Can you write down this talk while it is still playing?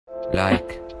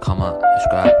like, comment,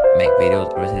 subscribe, make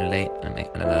videos every single day, and make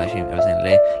another live stream every single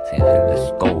day. So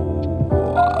let's go.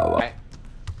 Okay.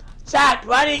 Shot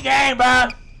 20 game, bro.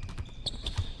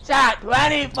 Shot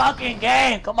 20 fucking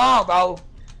game. Come on, bro.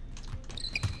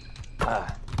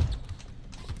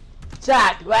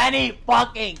 Shot 20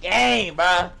 fucking game,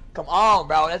 bro. Come on,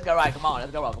 bro. Let's go right. Come on.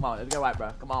 Let's go right. Come on. Let's go right,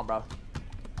 bro. Come on, bro.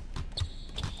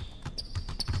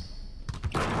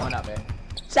 Coming up, man.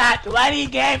 Shot 20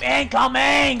 game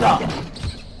incoming.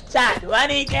 Shot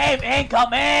 20 game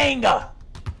incoming.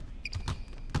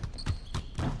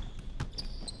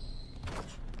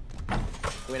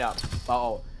 Wait up.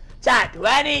 Uh-oh. Shot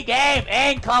 20 game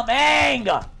incoming.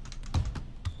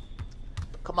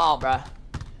 Come on, bro.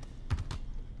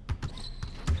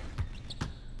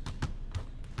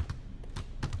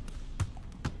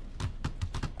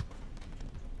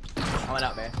 Coming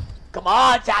up, man. Come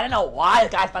on, chat. I don't know why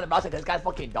this guy's finding the because this guy's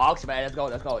fucking dogs, man. Let's go,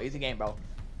 let's go. Easy game, bro.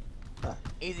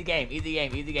 Easy game, easy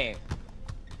game, easy game.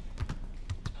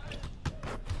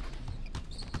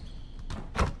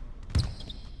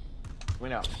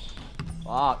 Win up.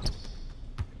 Fuck.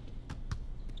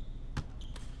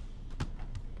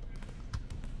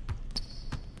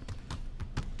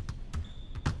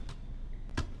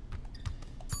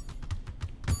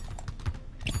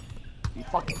 You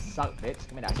fucking suck, bitch.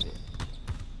 Give me that shit.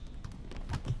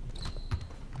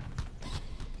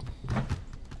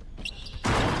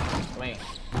 Swing.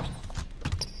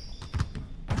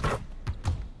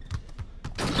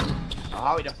 Oh,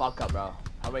 hurry the fuck up, bro.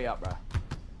 Hurry up, bro.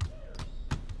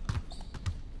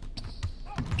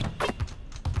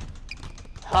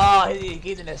 Oh,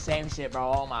 he's in the same shit,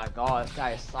 bro. Oh my god, this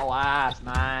guy is so ass,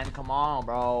 man. Come on,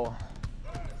 bro.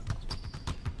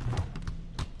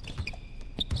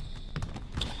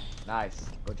 Nice.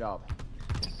 Good job.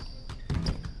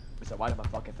 Mr. White in my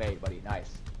fucking face, buddy. Nice.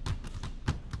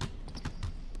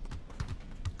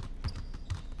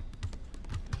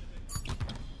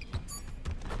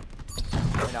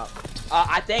 You know,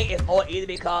 I think it's more easy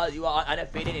because you are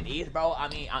undefeated in East, bro. I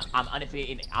mean, I'm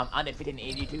undefeated in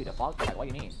AD too. The fuck? Like, what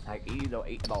do you mean? Like, East or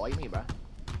East, bro? What do you mean, bro?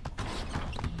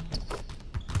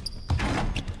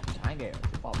 Dang it.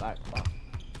 Fall back. Fuck.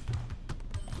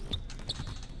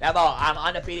 Yeah, bro, I'm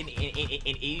undefeated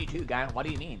in EU too, guy. What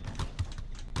do you mean?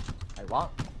 Like,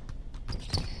 what?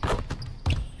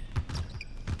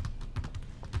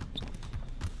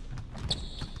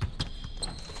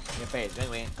 In your face,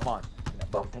 win. Come on.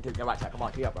 Boom, get right shot. Come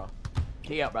on, tee up, bro.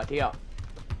 Tee up, bro. Tee up.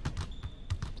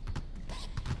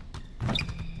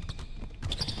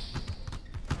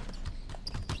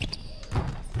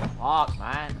 Fuck,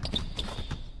 man.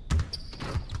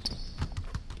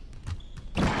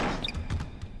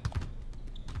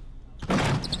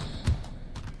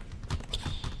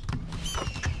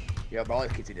 Yo, bro,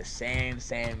 this kid's do the same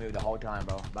move the whole time,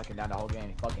 bro. Backing down the whole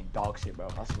game. Fucking dog shit, bro.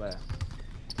 I swear.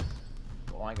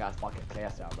 Oh, I got fucking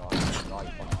class out, bro. Oh, you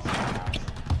fucking ass.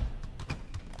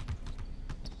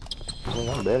 I mean,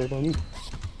 I'm better than you.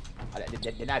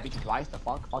 Didn't I beat you twice? The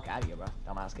fuck? Fuck out of here, bro.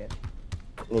 Dumbass kid.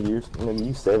 Nigga, you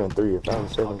 7-3. If I'm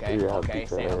 7-3, I'll okay, beat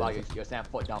same your about ass. you're 7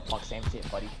 foot down. Fuck, same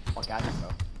shit, buddy. Fuck out of here,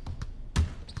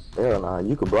 bro. Hell nah,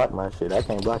 you can block my shit. I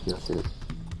can't block your shit.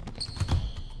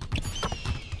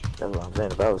 That's what I'm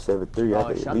saying. If I was 7-3,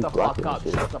 I could at least block your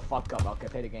shit. Shut the fuck up. Okay,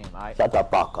 play the game, alright? Shut the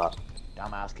fuck up.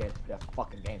 Dumbass kid. Play the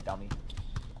fucking game, dummy.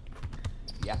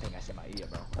 Yeah, I think I said my ear,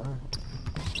 bro.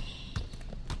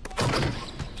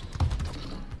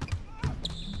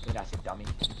 Think I said dummy.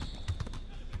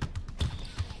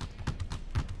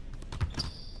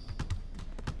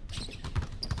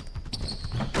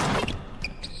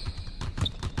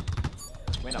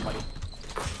 Win up, buddy.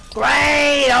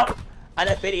 Great!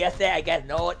 Undefeated yesterday, I guess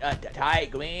no tie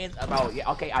greens about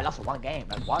yeah, okay, I lost one game.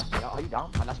 Like what? Yo, are you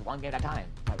dumb? I lost one game that time.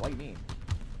 Like what do you mean?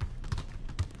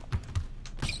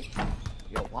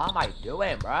 Yo, what am I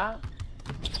doing, bruh?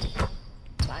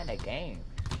 Playing the game.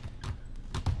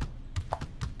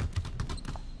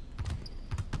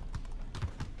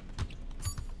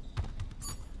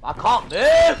 I can't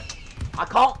move! I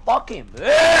can't fucking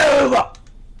move!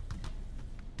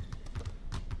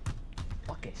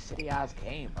 Fucking city ass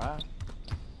game, bruh.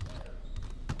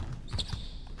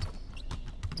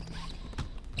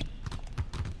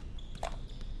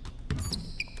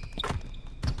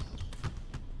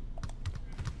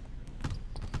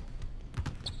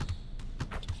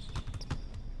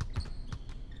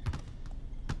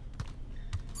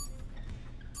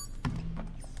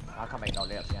 I can't make no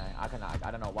layups, yeah. I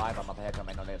don't know why, but my player can't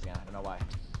make no layups, yeah. I don't know why.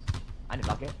 I need to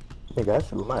block it. Nigga,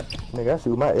 I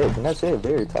shoot my edge, and that's it,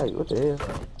 very tight. What the hell?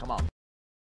 Come on.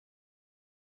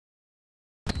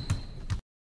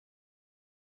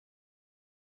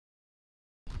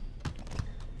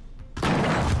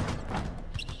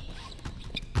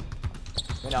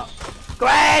 You know.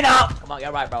 Green up! Come on,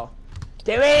 you're right, bro.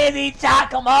 Too easy, chat.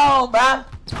 Come on, bro.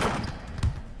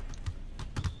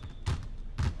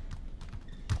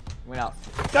 You know.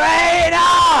 Green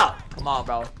up! Come on,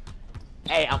 bro.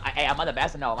 Hey, am I the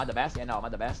best? No, am I the best? Yeah, no, am I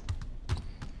the best?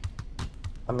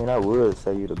 I mean, I would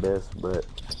say you the best, but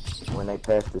when they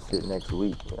pass the shit next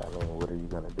week, I mean, what are you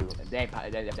gonna do? They're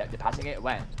passing it?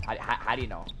 When? How do you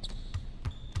know?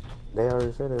 They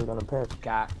already said they were gonna pass.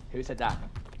 God, who said that?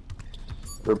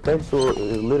 Perpetual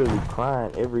is literally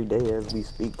crying every day as we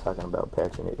speak, talking about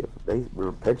patching it. If they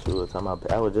Perpetual talking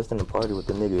about, I was just in the party with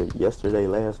the nigga yesterday,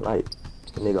 last night.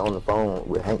 The nigga on the phone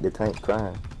with Hank the Tank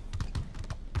crying.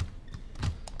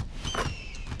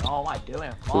 Oh, what am I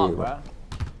doing? Fuck, bro.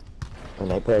 And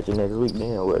they patch it next week,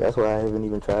 then well, that's why I haven't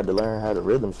even tried to learn how to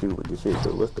rhythm shoot with this shit.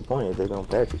 So what's the point if they gonna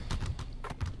patch it?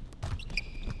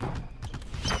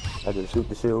 I just shoot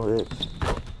the shit with it.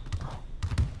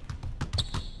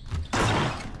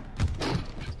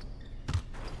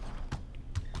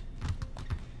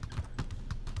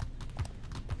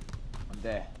 I'm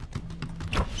there.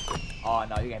 Oh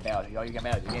no, you getting bailed. Yo, you getting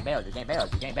bailed. You getting bailed. You getting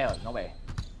bailed. You getting bailed. No way.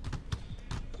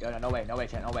 Yo, no way. No way,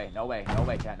 chat. No way. No way. No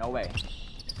way, chat. No way.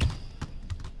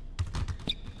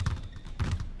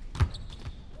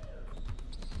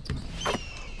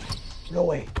 No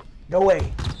way. No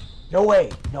way. No way.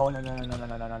 No, no, no, no, no,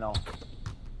 no, no, no, no.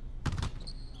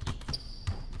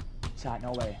 Chat,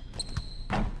 no way.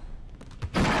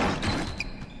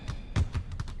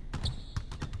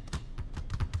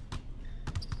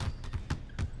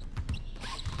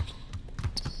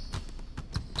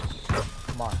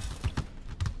 Come on.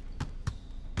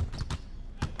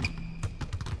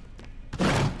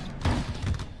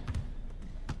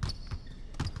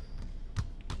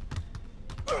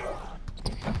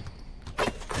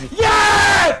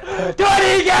 Yes!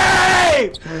 20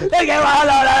 games! Let's get right,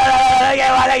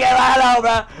 let's get right,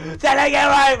 bro. Say let's get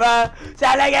right, bro.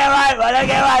 Say let's get right, bro. Let's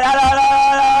get right,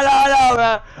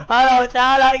 bro. Hello,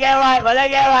 chat. Let's get right, bro.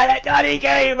 Let's get right. 20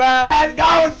 games, bro. Let's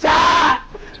go, chat.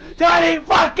 20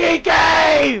 fucking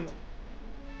games.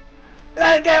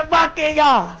 Let's get fucking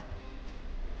on.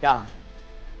 Yeah.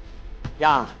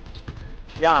 Yeah.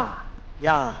 Yeah.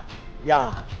 Yeah.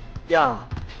 Yeah. Yeah.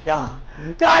 Yeah.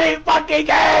 20 fucking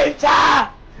games,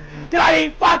 chat! 20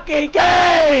 fucking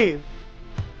games!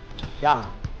 Yeah,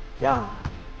 yeah,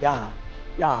 yeah,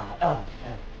 yeah, yeah,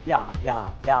 yeah, yeah,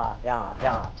 yeah, yeah,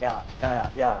 yeah, yeah,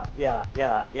 yeah, yeah,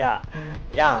 yeah, yeah,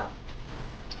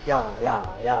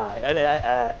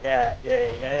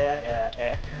 yeah.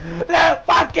 Yeah. Let's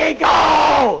fucking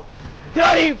go!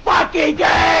 20 fucking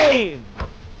game!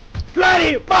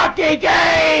 20 fucking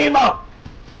game!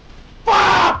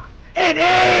 Fuck! It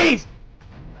is!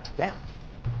 Damn.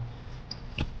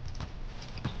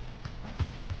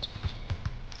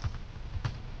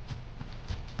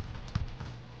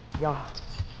 Yeah.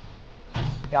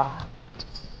 Yeah.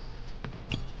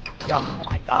 Yeah. Oh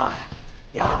my god.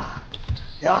 Yeah.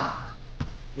 Yeah.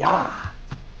 Yeah.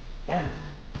 Damn.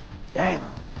 Damn.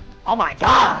 Oh my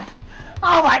god.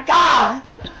 Oh my god.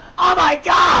 Oh my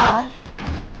god.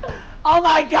 Oh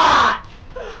my god.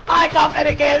 I come in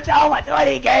the game so much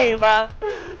 20 game, bro.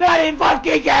 20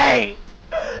 fucking game.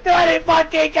 20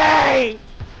 fucking game.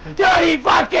 20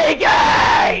 fucking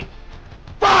game.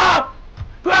 Fuck.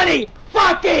 20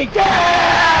 fucking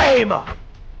game.